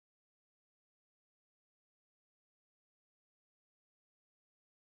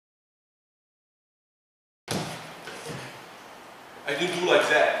I didn't do like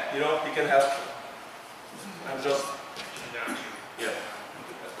that, you know, he can help. I'm just, yeah.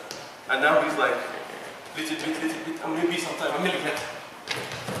 And now he's like, little bit, and maybe sometime a millimeter.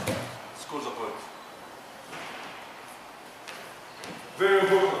 Score the point. Very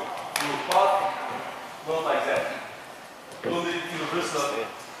important. You part, not like that. Don't let it universal.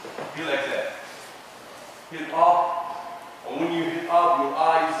 Be like that. Hit up, and when you hit up, your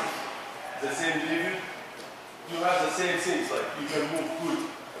eyes, the same level. You have the same things, like you can move good.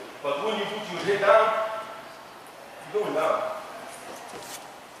 But when you put your head down, you're going down.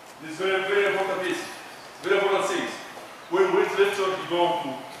 This is very, very important piece. Very important things. When weightlifter, you go to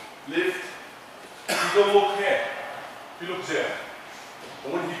lift, you don't look here, you look there.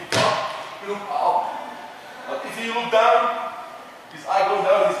 And when he up, you look up. But if you look down, his eye goes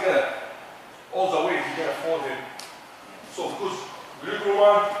down, he's gonna, all the weight, he's gonna fall him. So of course,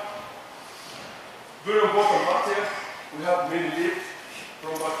 Greco-Roman, very important pattern. We have many lifts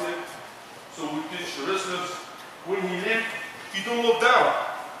from pattern. So we teach wrestlers, when he lift, you don't look down,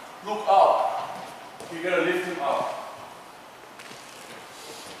 look up. You're gonna lift him up.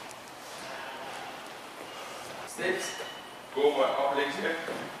 Steps, go my upper legs here.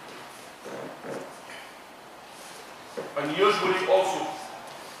 And usually also,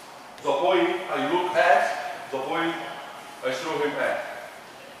 the point I look at, the point I throw him at.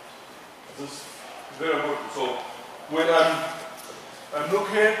 This is very important. So when I'm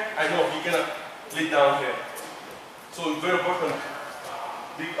looking here, I know he's gonna lay down here. So it's very important.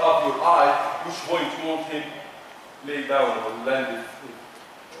 Pick up your eye, which point you want him lay down or land it.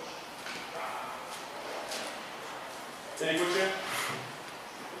 Any question?